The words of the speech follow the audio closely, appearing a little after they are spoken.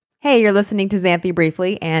Hey, you're listening to Xanthi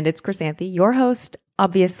Briefly, and it's Chrysanthi, your host,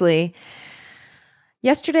 obviously.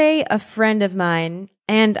 Yesterday, a friend of mine,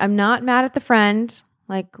 and I'm not mad at the friend,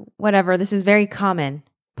 like whatever, this is very common,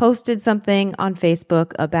 posted something on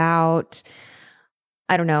Facebook about,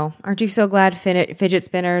 I don't know, aren't you so glad fidget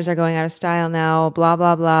spinners are going out of style now, blah,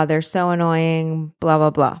 blah, blah, they're so annoying, blah,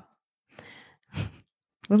 blah, blah.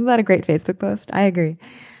 Wasn't that a great Facebook post? I agree.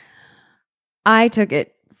 I took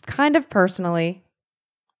it kind of personally.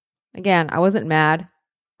 Again, I wasn't mad.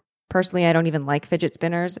 Personally, I don't even like fidget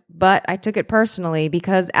spinners, but I took it personally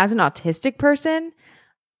because as an autistic person,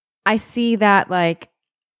 I see that like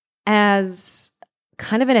as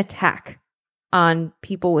kind of an attack on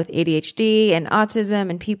people with ADHD and autism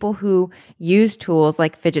and people who use tools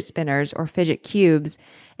like fidget spinners or fidget cubes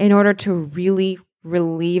in order to really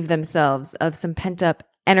relieve themselves of some pent-up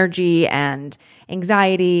energy and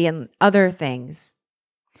anxiety and other things.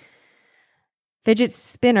 Fidget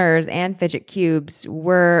spinners and fidget cubes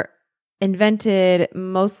were invented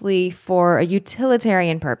mostly for a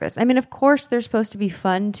utilitarian purpose. I mean, of course, they're supposed to be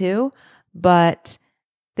fun too, but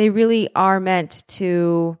they really are meant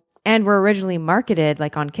to, and were originally marketed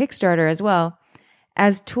like on Kickstarter as well,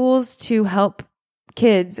 as tools to help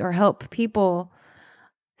kids or help people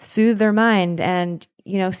soothe their mind and,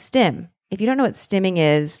 stim. If you don't know what stimming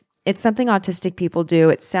is, it's something autistic people do.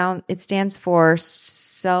 It stands for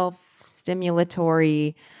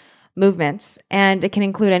self-stimulatory movements, and it can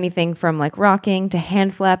include anything from like rocking to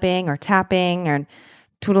hand flapping or tapping or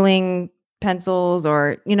twiddling pencils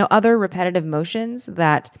or, other repetitive motions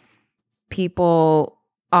that people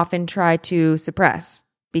often try to suppress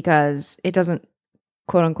because it doesn't,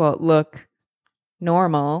 quote unquote, look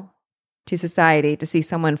normal to society to see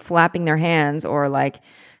someone flapping their hands or like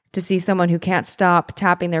to see someone who can't stop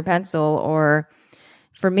tapping their pencil. Or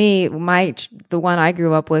for me, the one I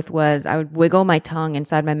grew up with was I would wiggle my tongue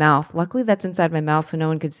inside my mouth. Luckily, that's inside my mouth so no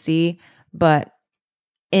one could see. But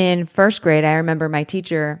in first grade, I remember my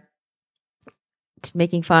teacher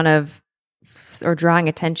making fun of or drawing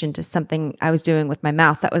attention to something I was doing with my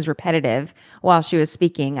mouth that was repetitive while she was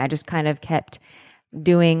speaking. I just kind of kept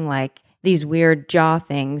doing like these weird jaw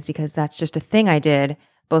things because that's just a thing I did,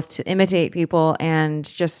 both to imitate people and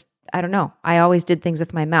just, I don't know. I always did things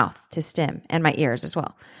with my mouth to stim and my ears as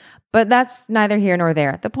well. But that's neither here nor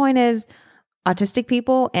there. The point is, autistic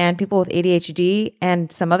people and people with ADHD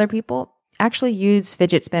and some other people actually use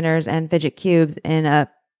fidget spinners and fidget cubes in a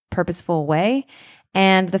purposeful way.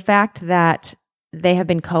 And the fact that they have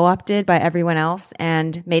been co-opted by everyone else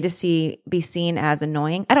and made to be seen as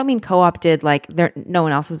annoying. I don't mean co-opted like no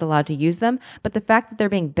one else is allowed to use them, but the fact that they're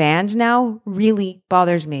being banned now really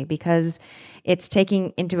bothers me because it's taking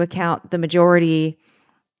into account the majority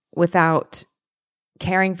without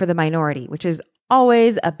caring for the minority, which is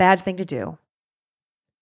always a bad thing to do.